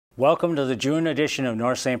Welcome to the June edition of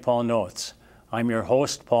North St. Paul Notes. I'm your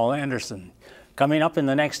host, Paul Anderson. Coming up in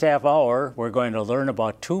the next half hour, we're going to learn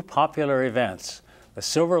about two popular events, the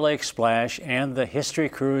Silver Lake Splash and the History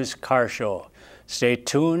Cruze Car Show. Stay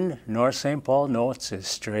tuned, North St. Paul Notes is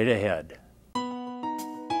straight ahead.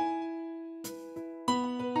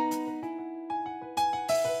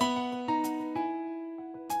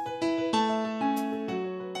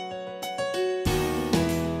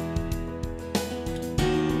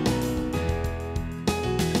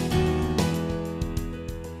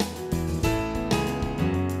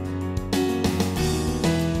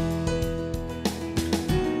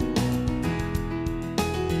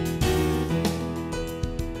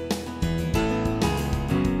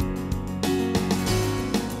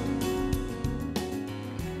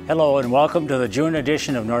 Hello and welcome to the June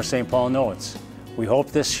edition of North St. Paul Notes. We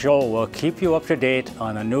hope this show will keep you up to date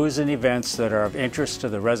on the news and events that are of interest to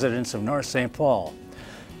the residents of North St. Paul.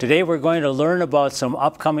 Today we're going to learn about some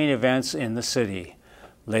upcoming events in the city.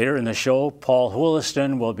 Later in the show, Paul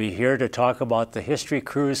Huliston will be here to talk about the History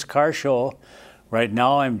Cruze Car Show. Right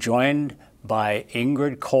now I'm joined by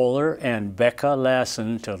Ingrid Kohler and Becca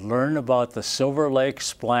Lassen to learn about the Silver Lake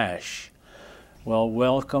Splash. Well,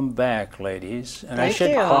 welcome back, ladies. And I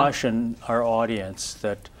should caution our audience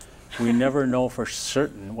that we never know for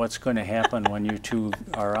certain what's going to happen when you two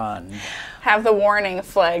are on. Have the warning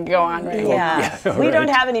flag go on right Yeah, yeah, we right. don't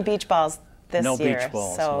have any beach balls this year. No beach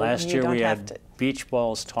balls. So Last year we had beach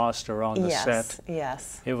balls tossed around the set.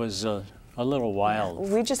 Yes. It was a little wild.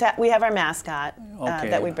 We have our mascot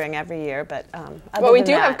that we bring every year, but well, we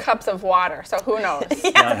do have cups of water, so who knows?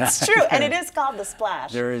 Yeah, that's true, and it is called the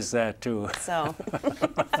Splash. There is that too. So.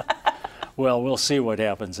 Well, we'll see what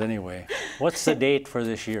happens anyway. What's the date for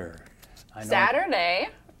this year? Saturday.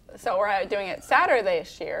 So we're doing it Saturday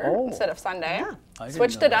this year instead of Sunday. Yeah.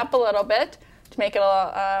 Switched it up a little bit to make it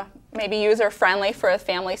a maybe user-friendly for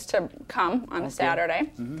families to come on a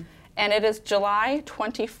Saturday. Mm-hmm. And it is July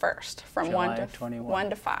 21st from 1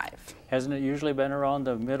 to 5. Hasn't it usually been around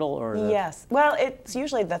the middle or the Yes. Well, it's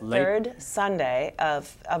usually the third Sunday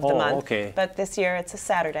of the month. Okay. But this year it's a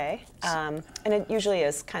Saturday. And it usually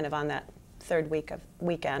is kind of on that third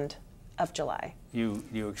weekend of July. You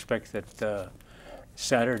expect that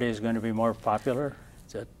Saturday is going to be more popular?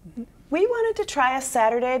 Is that... We wanted to try a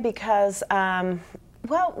Saturday because,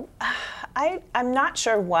 well, I'm not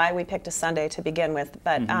sure why we picked a Sunday to begin with,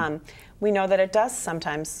 but we know that it does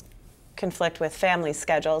sometimes conflict with family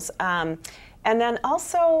schedules. And then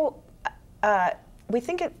also, we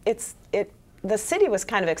think the city was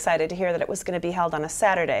kind of excited to hear that it was going to be held on a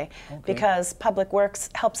Saturday because Public Works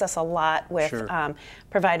helps us a lot with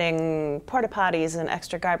providing porta potties and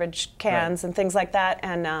extra garbage cans and things like that.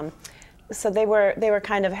 And so they were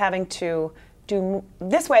kind of having to do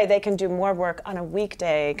this way. They can do more work on a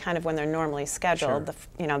weekday, kind of when they're normally scheduled,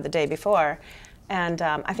 the day before. And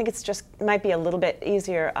I think it's just might be a little bit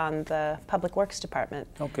easier on the Public Works Department.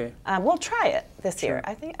 Okay. We'll try it this year.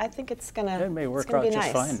 I think it's gonna. It may work out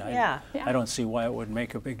just fine. I don't see why it would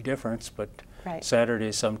make a big difference, but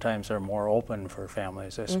Saturdays sometimes are more open for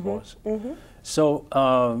families, I suppose. So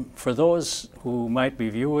for those who might be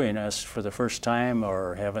viewing us for the first time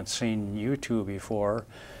or haven't seen you two before,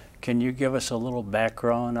 can you give us a little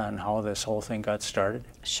background on how this whole thing got started?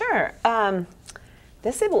 Sure.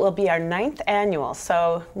 This will be our 9th annual.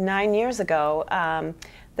 So 9 years ago,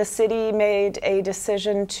 the city made a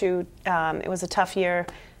decision to, it was a tough year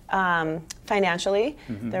financially.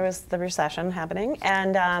 There was the recession happening,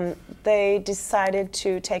 and they decided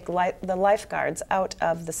to take the lifeguards out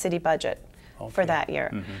of the city budget for that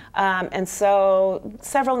year. And so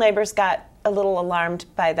several neighbors got a little alarmed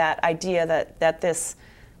by that idea that this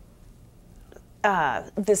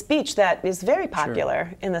beach that is very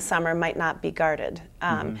popular in the summer might not be guarded.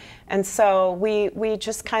 And so we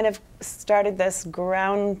just kind of started this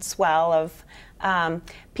groundswell of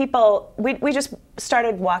people. We just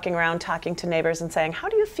started walking around talking to neighbors and saying, how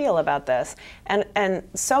do you feel about this? And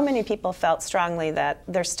so many people felt strongly that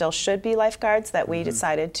there still should be lifeguards that we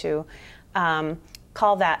decided to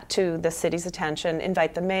call that to the city's attention,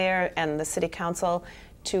 invite the mayor and the city council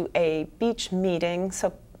to a beach meeting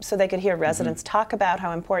so they could hear residents talk about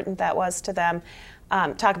how important that was to them,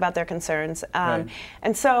 talk about their concerns. And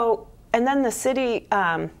then the city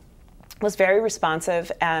was very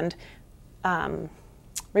responsive and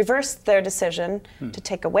reversed their decision to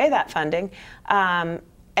take away that funding. And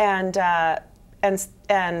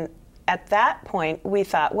at that point, we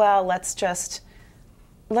thought, well,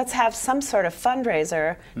 let's have some sort of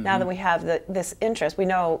fundraiser now that we have this interest. We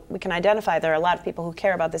know we can identify there are a lot of people who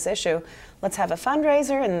care about this issue. Let's have a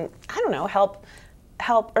fundraiser and, I don't know, help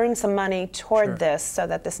help earn some money toward Sure. this so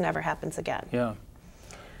that this never happens again. Yeah.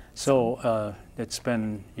 So it's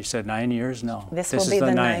been, you said 9 years now. This will be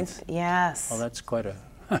the ninth. Yes. Well, that's quite a.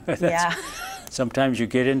 Yeah. Sometimes you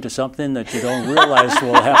get into something that you don't realize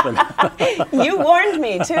will happen. You warned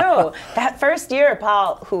me too. That first year,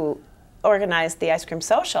 Paul, who organized the ice cream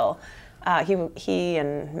social, he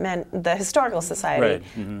and the historical society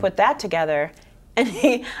put that together.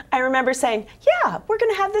 And I remember saying, "Yeah, we're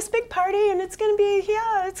going to have this big party, and it's going to be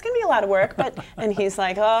a lot of work." And he's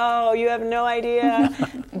like, "Oh, you have no idea."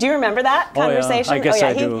 Do you remember that conversation? Oh, yeah. I guess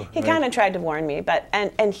I he, do. He kind of tried to warn me, but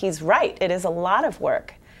and he's right. It is a lot of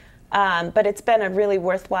work, but it's been a really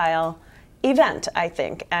worthwhile event, I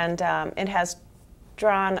think, and it has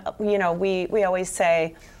drawn. You know, we always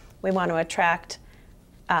say we want to attract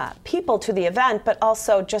people to the event, but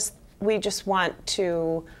also we just want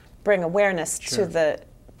to bring awareness Sure.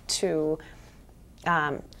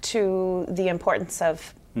 to the importance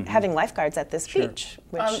of having lifeguards at this Sure. beach.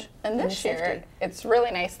 Which and this year, it's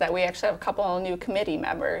really nice that we actually have a couple of new committee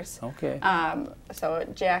members. Okay. So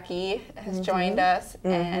Jackie has joined us,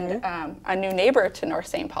 and a new neighbor to North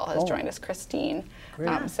St. Paul has joined us, Christine.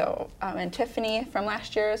 And Tiffany from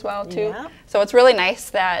last year as well too. Yeah. So it's really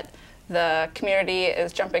nice that the community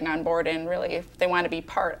is jumping on board and really they want to be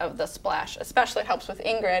part of the splash. Especially it helps with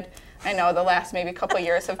Ingrid. I know the last maybe couple of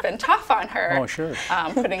years have been tough on her. Oh, sure.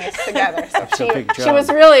 Putting this together. So That's a big she job. was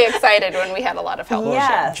really excited when we had a lot of help.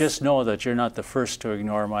 Yes. Just know that you're not the first to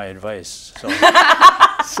ignore my advice.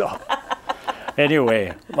 So,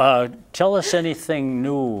 anyway, tell us anything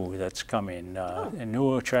new that's coming.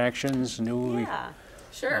 New attractions, new Yeah.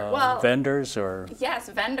 Sure. Well, vendors, or yes,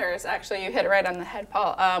 vendors. Actually, you hit it right on the head,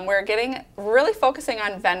 Paul. We're really focusing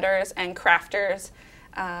on vendors and crafters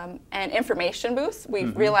and information booths.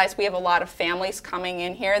 We've realized we have a lot of families coming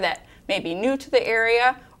in here that may be new to the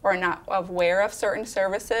area or not aware of certain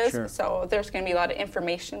services. Sure. So there's going to be a lot of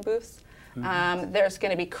information booths. There's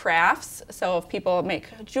going to be crafts. So if people make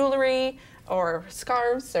jewelry or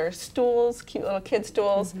scarves or stools, cute little kid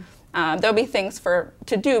stools, there'll be things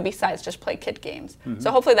to do besides just play kid games. So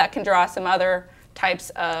hopefully that can draw some other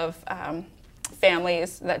types of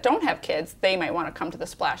families that don't have kids. They might want to come to the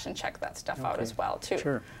splash and check that stuff out as well too.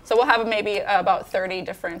 Sure. So we'll have maybe about 30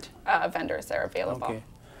 different vendors that are available. Okay.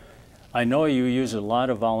 I know you use a lot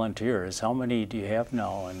of volunteers. How many do you have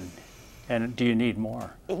now, and do you need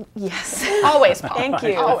more? Yes. Always, Paul. Thank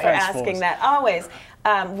you Always. for asking that. Always.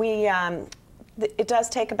 It does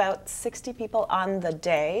take about 60 people on the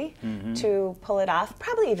day to pull it off.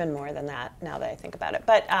 Probably even more than that now that I think about it.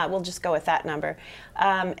 But we'll just go with that number.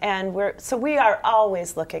 And we are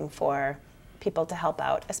always looking for people to help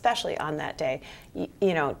out, especially on that day.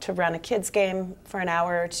 You know, to run a kids game for an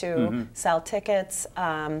hour or two, sell tickets,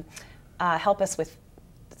 help us with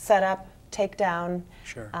setup, takedown.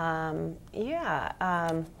 Sure.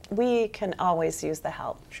 We can always use the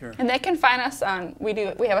help. Sure. And they can find us on, we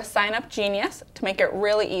have a Sign Up Genius to make it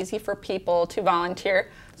really easy for people to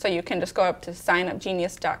volunteer. So you can just go up to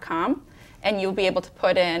signupgenius.com and you'll be able to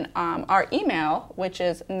put in our email, which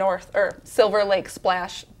is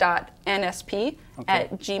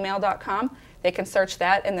silverlakesplash.nsp@gmail.com. They can search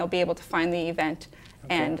that and they'll be able to find the event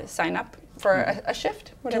and sign up for a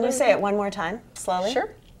shift. Can you say it one more time, slowly? Sure.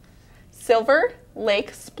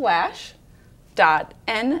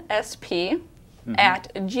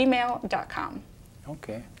 silverlakesplash.nsp@gmail.com.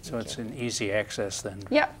 Okay, so it's an easy access then.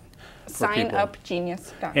 Yep. people.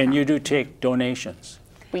 Signupgenius.com. And you do take donations.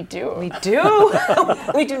 We do. We do.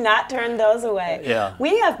 We do not turn those away. Yeah.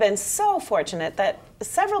 We have been so fortunate that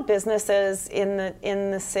several businesses in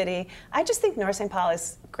the city, I just think North St. Paul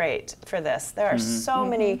is great for this. There are so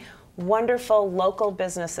many wonderful local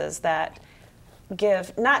businesses that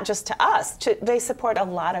give not just to us, they support a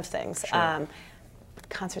lot of things. Sure.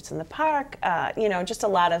 Concerts in the park, just a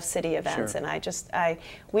lot of city events. Sure. And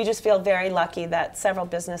we just feel very lucky that several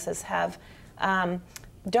businesses have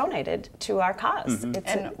donated to our cause. And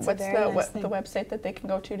It's what's a very nice thing. the website that they can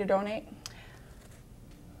go to donate?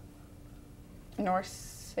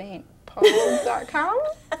 NorthSt.Paul.com?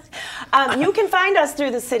 You can find us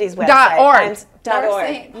through the city's website. .org.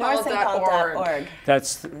 NorthStPaul.org.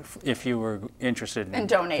 That's if you were interested in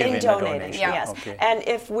donating. giving a donation. Yes. Okay. And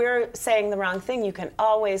if we're saying the wrong thing, you can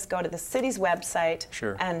always go to the city's website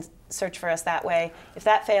Sure. and search for us that way. If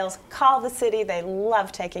that fails, call the city. They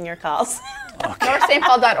love taking your calls.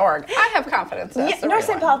 NorthStPaul.org. I have confidence. That's the right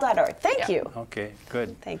one. NorthStPaul.org. Thank Yeah. you. Okay,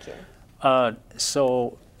 good. Thank you.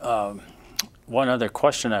 One other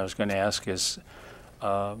question I was going to ask is,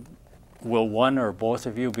 will one or both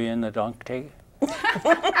of you be in the dunk tank?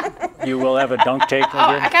 You will have a dunk tank Oh,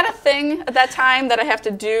 again? I got a thing at that time that I have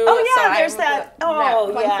to do. Oh yeah, so there's that. Oh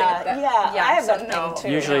one thing yeah, that- yeah. I have so that no. thing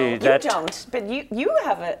too. Usually You that- don't, but you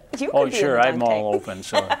have it. You Oh, could be sure, in the I'm dunk all tank. open,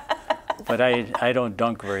 so. But I don't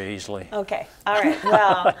dunk very easily. Okay, all right.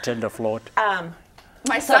 Well, I tend to float.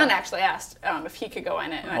 My son actually asked if he could go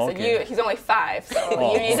in it, and I Okay. said, he's only 5, so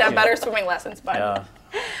Oh, you need to have okay. better swimming lessons, bud.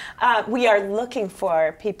 Yeah. we are looking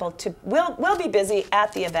for people to. We'll be busy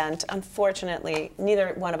at the event. Unfortunately,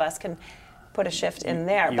 neither one of us can put a shift in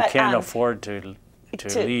there. You but can't afford to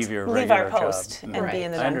leave your leave regular our post job. and Right. be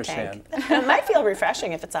in the I dunk understand. tank. It might feel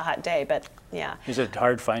refreshing if it's a hot day, but yeah. Is it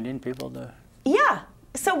hard finding people to? Yeah.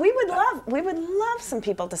 So we would love some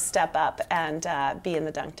people to step up and be in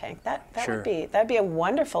the dunk tank. That Sure. that'd be a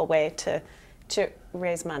wonderful way to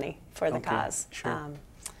raise money for the Okay, cause. sure.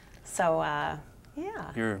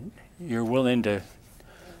 Yeah. You're willing to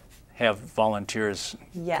have volunteers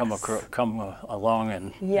Yes. come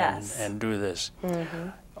along Yes. and do this.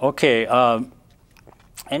 Okay.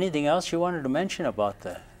 Anything else you wanted to mention about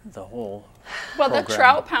the whole? Well, the program?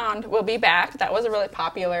 trout pound will be back. That was really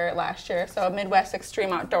popular last year. So Midwest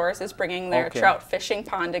Extreme Outdoors is bringing their Okay. trout fishing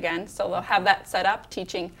pond again. So they'll have that set up,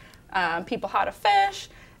 teaching people how to fish.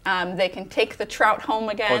 They can take the trout home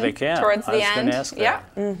again Oh, they can. towards I the was end. gonna ask that.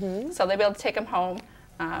 Yeah. So they'll be able to take them home.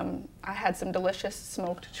 I had some delicious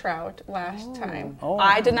smoked trout last time. Oh.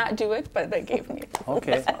 I did not do it, but they gave me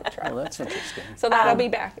Okay. smoked trout. Well, that's interesting. So that'll be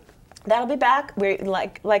back. That'll be back. We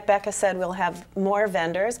like Becca said, we'll have more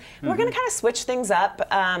vendors. We're going to kind of switch things up.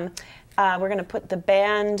 We're going to put the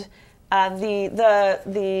band,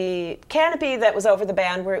 the canopy that was over the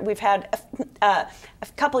band. We've had a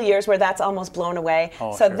couple years where that's almost blown away.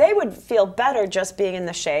 Oh, so sure. they would feel better just being in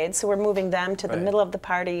the shade. So we're moving them to the Right. middle of the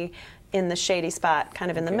party, in the shady spot, kind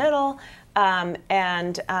of in the Okay. middle.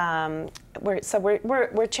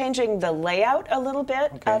 We're changing the layout a little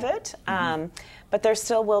bit Okay. of it. But there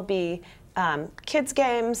still will be kids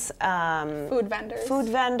games, Food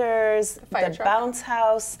vendors. the truck. bounce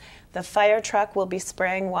house. The fire truck will be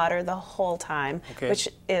spraying water the whole time, Okay. which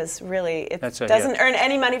is really, it That's a doesn't hit. earn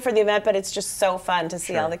any money for the event, but it's just so fun to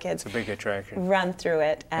see all the kids It's a big attraction. run through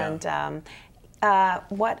it. And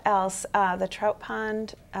what else? The trout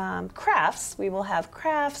pond crafts. We will have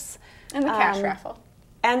crafts. And the cash raffle.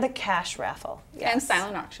 And the cash raffle. And Yes.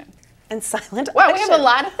 silent auction. And silent Wow, we have a auction.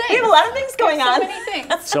 lot of things. We have a lot of things going So on. many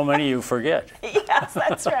things. So many you forget. Yes,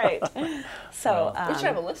 that's right. So, We should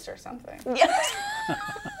have a list or something. yes.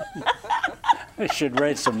 We should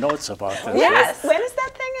write some notes about this. Yes. When is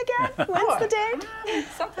that thing again? When's the date?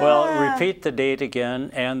 Something. Well, repeat the date again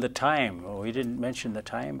and the time. Well, we didn't mention the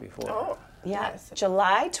time before. Oh, Yes,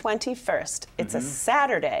 July 21st. It's a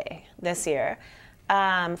Saturday this year,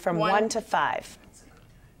 from 1 to 5.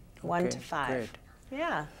 1 to Okay, 5. great.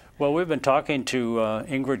 Yeah. Well, we've been talking to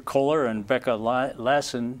Ingrid Kohler and Becca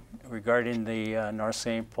Lassen regarding the North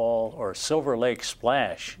St. Paul or Silver Lake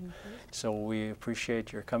Splash. So we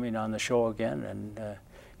appreciate your coming on the show again. And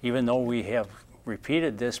even though we have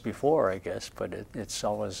repeated this before, I guess, but it's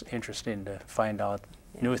always interesting to find out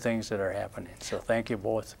new things that are happening. So thank you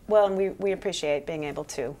both. Well, and we appreciate being able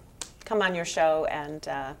to come on your show and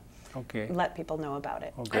Okay. let people know about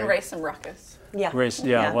it. Oh, great. and raise some ruckus. Yeah.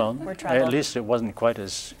 Well, we're at troubled. least it wasn't quite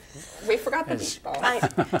as. We forgot the Yes. beach ball.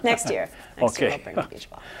 Next year. Next year Okay. we'll bring the beach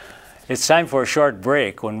ball. It's time for a short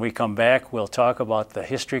break. When we come back, we'll talk about the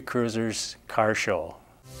History Cruze Car Show.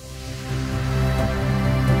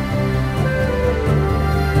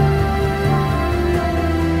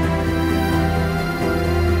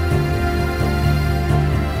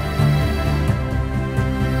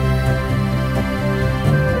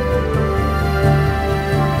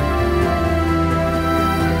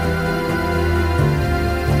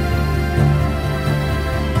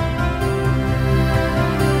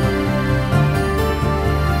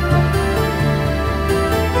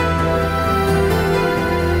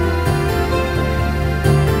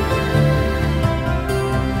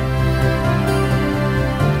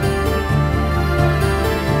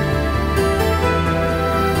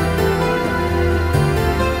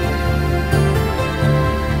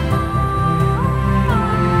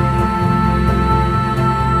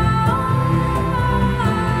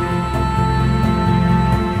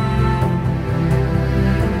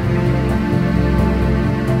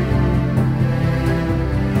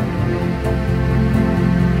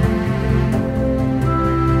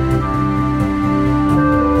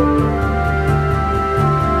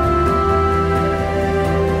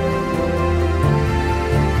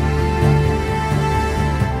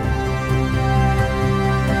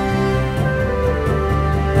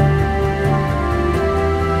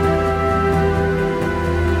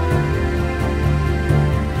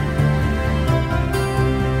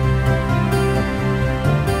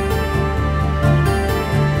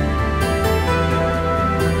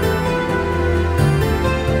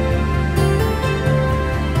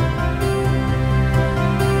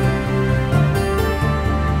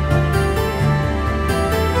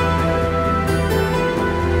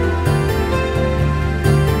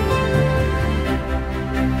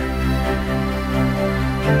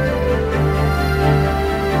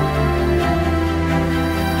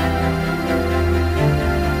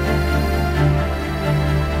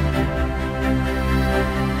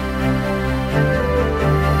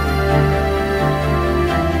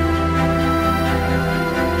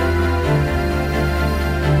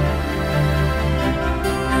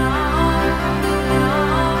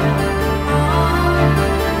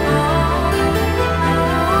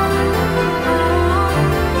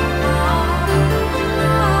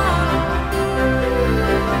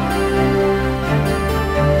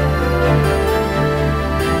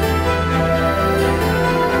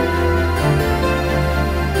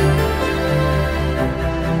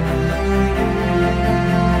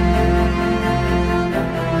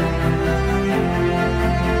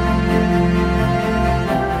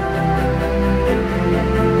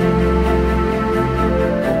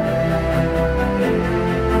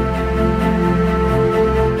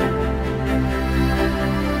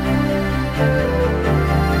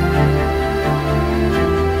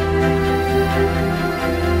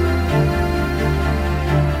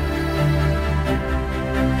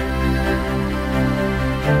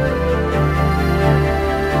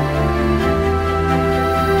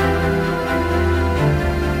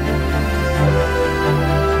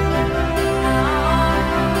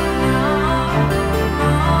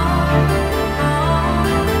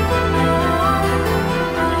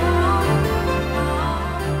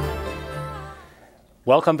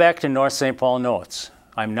 Welcome back to North St. Paul Notes.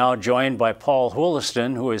 I'm now joined by Paul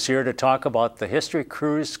Huliston, who is here to talk about the History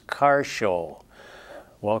Cruze Car Show.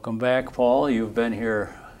 Welcome back, Paul. You've been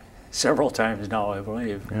here several times now, I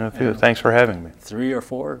believe. Yeah, a few. Thanks for having me. 3 or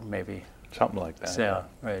 4, maybe. Something like that. Yeah,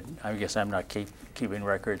 right. I guess I'm not keeping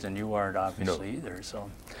records, and you aren't obviously either.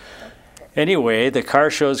 So, anyway, the car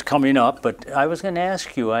show's coming up, but I was going to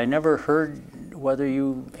ask you. I never heard whether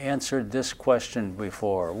you answered this question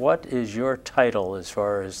before. What is your title as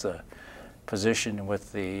far as the position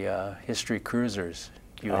with the History Cruzers?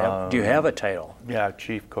 Do you have a title? Yeah,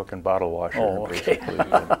 chief cook and bottle washer. Oh, okay. Basically.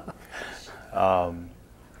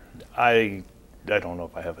 I don't know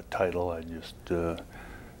if I have a title. I just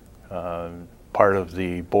part of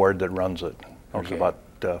the board that runs it. There's Okay. about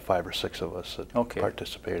 5 or 6 of us that Okay.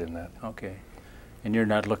 participate in that. Okay. And you're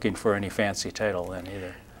not looking for any fancy title then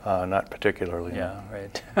either? Not particularly. Yeah,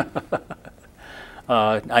 right.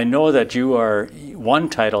 I know that you are, one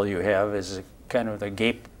title you have is kind of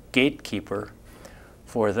the gatekeeper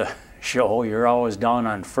for the show. You're always down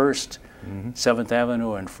on 1st, 7th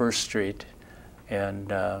Avenue and 1st Street.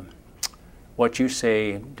 And what you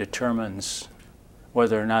say determines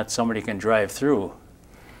whether or not somebody can drive through.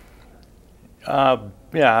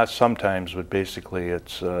 Yeah, sometimes, but basically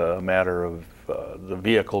it's a matter of the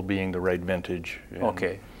vehicle being the right vintage. And,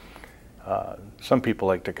 Okay. some people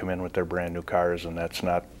like to come in with their brand new cars, and that's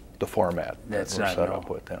not the format That's that we're not, set no. up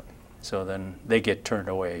with them. So then they get turned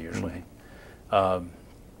away usually.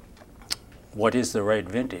 What is the right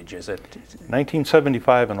vintage? Is it?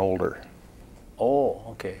 1975 and older. Oh,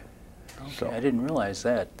 okay. So- I didn't realize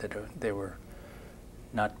that they were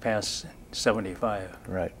not past 75.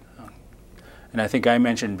 Right. And I think I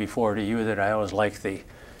mentioned before to you that I always like the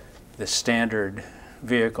standard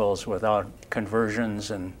vehicles without conversions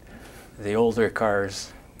and the older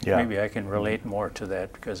cars. Yeah. Maybe I can relate more to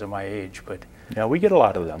that because of my age, but Yeah, we get a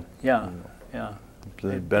lot of them. yeah, yeah,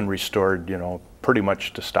 They've been restored, pretty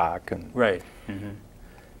much to stock. And right.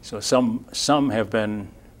 So some have been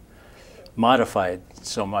modified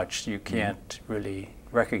so much you can't really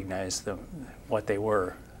recognize what they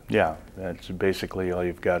were. yeah, that's basically all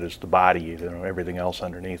you've got is the body. Everything else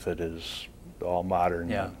underneath it is all modern.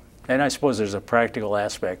 Yeah, and I suppose there's a practical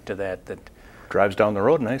aspect to that. Drives down the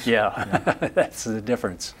road nice. Yeah, that's the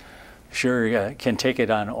difference. Sure, can take it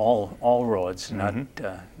on all roads, not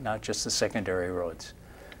just the secondary roads,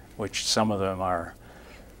 which some of them are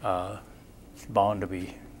bound to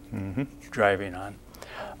be driving on.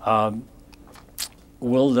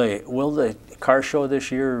 Will the car show this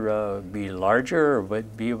year be larger, or would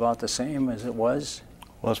it be about the same as it was?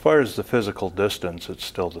 Well, as far as the physical distance, it's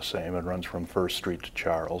still the same. It runs from 1st Street to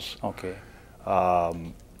Charles. Okay.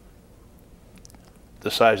 The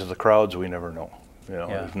size of the crowds, we never know. Yeah.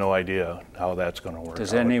 There's no idea how that's going to work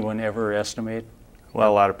Does out. anyone ever estimate?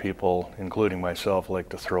 Well, a lot of people, including myself, like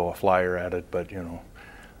to throw a flyer at it, but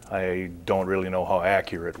I don't really know how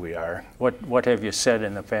accurate we are. What have you said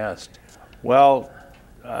in the past? Well,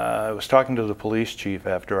 I was talking to the police chief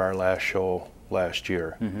after our last show last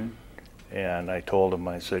year, and I told him,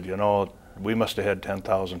 I said, we must have had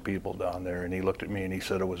 10,000 people down there, and he looked at me and he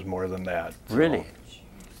said it was more than that. So, Really?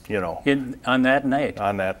 On that night?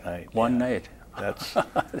 On that night. One yeah. night? That's.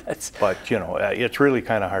 But it's really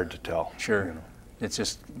kind of hard to tell. Sure. It's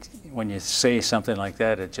just, when you say something like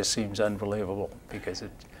that, it just seems unbelievable because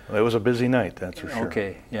it. It was a busy night, that's for sure.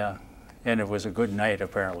 Okay, yeah. And it was a good night,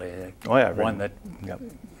 apparently. Oh, yeah. One that Yep.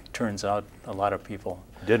 turns out a lot of people.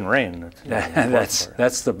 It didn't rain.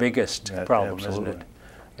 That's the biggest problem, absolutely. isn't it?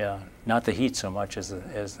 Yeah. Not the heat so much as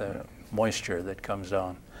the moisture that comes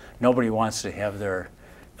down. Nobody wants to have their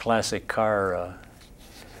classic car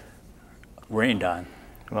rained on.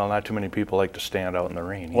 Well, not too many people like to stand out in the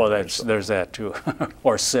rain. Well, either, so. there's that too,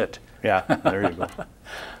 or sit. Yeah, there you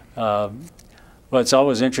go. Well, it's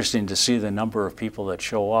always interesting to see the number of people that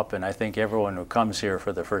show up, and I think everyone who comes here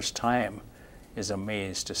for the first time is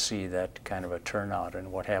amazed to see that kind of a turnout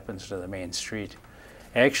and what happens to the main street.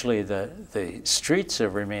 Actually, the streets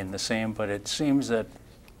have remained the same, but it seems that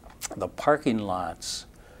the parking lots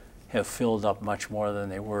have filled up much more than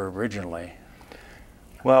they were originally.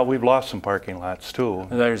 Well, we've lost some parking lots too.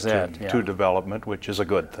 There's that, yeah. To development, which is a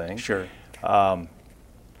good thing. Sure. But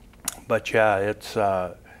yeah, it's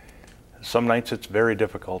some nights it's very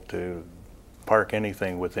difficult to park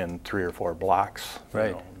anything within 3 or 4 blocks.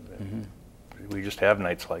 Right. We just have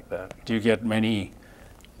nights like that. Do you get many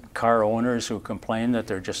car owners who complain that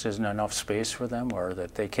there just isn't enough space for them, or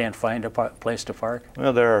that they can't find a place to park?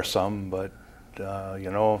 Well, there are some, but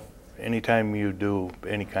anytime you do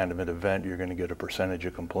any kind of an event, you're going to get a percentage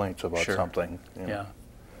of complaints about Sure. something. Yeah.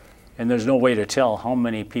 And there's no way to tell how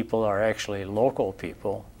many people are actually local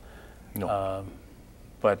people. No.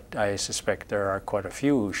 But I suspect there are quite a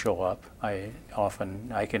few who show up. I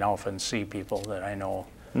can often see people that I know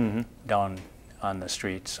down on the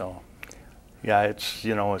street. So yeah, it's,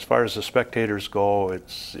 you know, as far as the spectators go,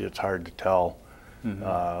 it's hard to tell.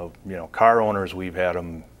 You know, car owners, we've had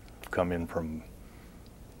them come in from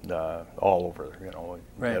all over. You know,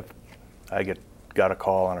 right. If I got a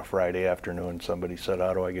call on a Friday afternoon. Somebody said,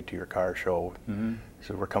 "How do I get to your car show?" He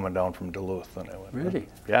said, "We're coming down from Duluth." And I went, Really?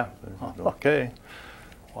 Yeah. Okay.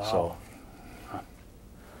 Wow. So,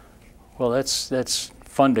 well, that's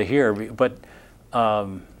fun to hear. But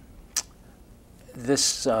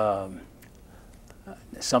this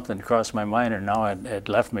something crossed my mind, and now it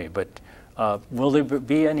left me. But will there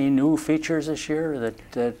be any new features this year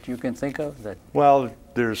that you can think of? Well,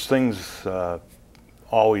 there's things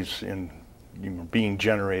always being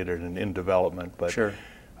generated and in development. But sure.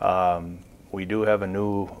 We do have a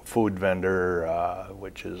new food vendor,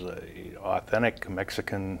 which is a authentic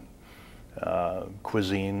Mexican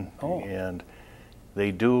cuisine, and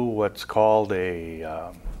they do what's called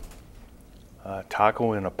a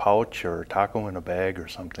taco in a pouch or taco in a bag or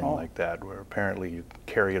something like that, where apparently you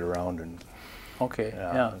carry it around and. Okay.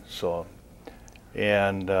 Yeah. So,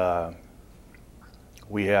 and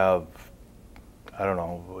we have, I don't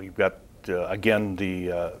know, we've got again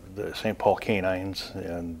the St. Paul Canines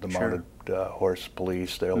and the mounted horse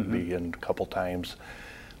police. They'll be in a couple times,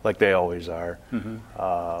 like they always are.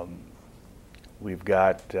 We've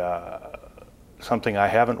got something I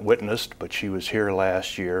haven't witnessed, but she was here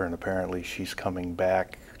last year, and apparently she's coming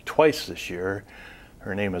back twice this year.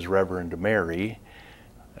 Her name is Reverend Mary,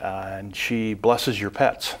 and she blesses your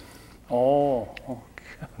pets. Oh,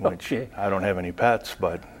 Which okay. I don't have any pets,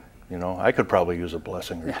 but you know, I could probably use a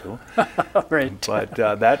blessing or two. Right. But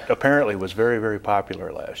that apparently was very, very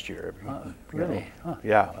popular last year. Really? Huh.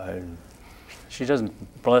 Yeah. She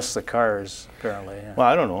doesn't bless the cars, apparently. Yeah. Well,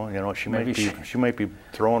 I don't know. You know, she might be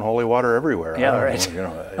throwing holy water everywhere. Yeah, I don't right. know. You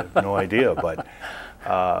know, I have no idea. But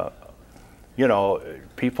you know,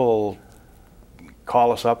 people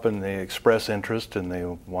call us up and they express interest and they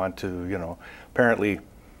want to. You know, apparently,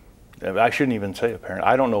 I shouldn't even say apparently.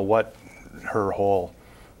 I don't know what her whole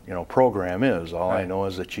program is. All I know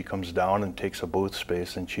is that she comes down and takes a booth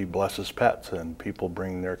space and she blesses pets, and people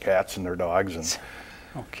bring their cats and their dogs, and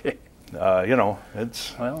okay. You know,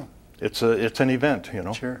 it's an event. You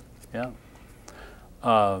know. Sure. Yeah.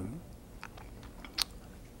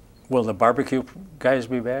 Will the barbecue guys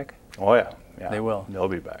be back? Oh yeah. Yeah. They will. They'll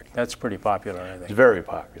be back. That's pretty popular, I think. It's very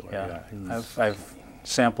popular. Yeah. I've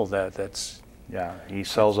sampled that. Yeah. He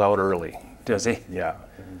sells out early. Does he? Yeah.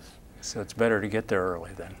 So it's better to get there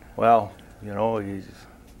early then. Well, you know, I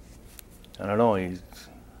don't know, he's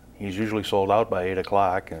usually sold out by 8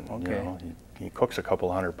 o'clock, and you know, he cooks a couple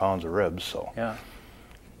 100 pounds of ribs, so. Yeah.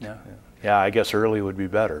 Yeah, I guess early would be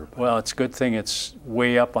better. But. Well, it's a good thing it's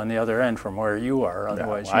way up on the other end from where you are,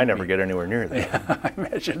 otherwise I never get anywhere near that. Yeah, I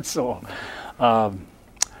imagine so.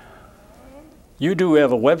 You do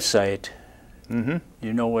have a website. Mm-hmm.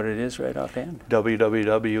 You know what it is right offhand?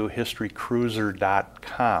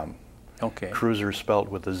 www.historycruzer.com. Okay. Cruiser spelled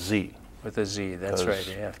with a Z. With a Z, that's right,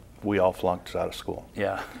 yeah. We all flunked out of school.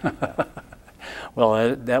 Yeah.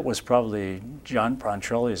 Well, that was probably John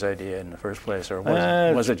Pontrelli's idea in the first place, or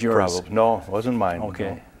was it yours? Probably. No, it wasn't mine.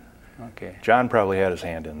 Okay. No. Okay. John probably had his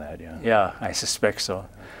hand in that, yeah. Yeah, I suspect so.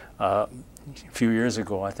 A few years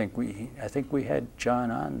ago, I think we had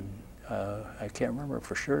John on. I can't remember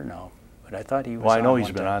for sure now, but I thought he was. Well, I know on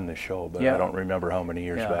he's been on this show, but yeah. I don't remember how many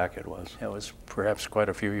years back it was. It was perhaps quite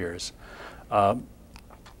a few years.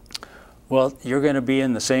 Well, you're going to be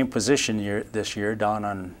in the same position this year, down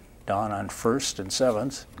on 1st and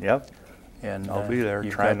 7th. Yep. And I'll be there,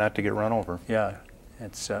 trying not to get run over. Yeah,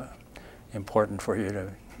 it's important for you to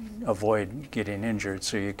avoid getting injured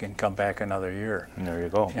so you can come back another year. And there you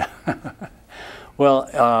go. Yeah. Well,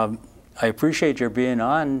 I appreciate your being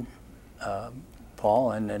on,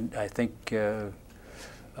 Paul, and I think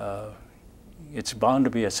it's bound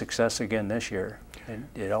to be a success again this year.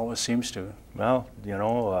 It always seems to. Well, you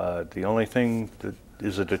know, the only thing that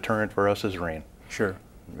is a deterrent for us is rain. Sure.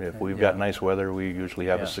 If we've got nice weather, we usually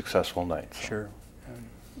have a successful night. So. Sure.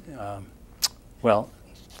 Well,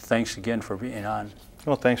 thanks again for being on.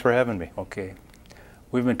 Well, thanks for having me. Okay.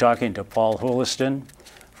 We've been talking to Paul Huliston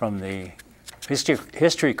from the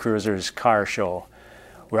History Cruze Car Show.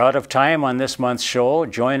 We're out of time on this month's show.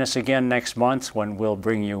 Join us again next month when we'll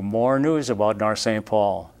bring you more news about North St.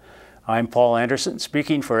 Paul. I'm Paul Anderson,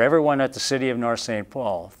 speaking for everyone at the City of North St.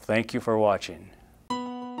 Paul. Thank you for watching.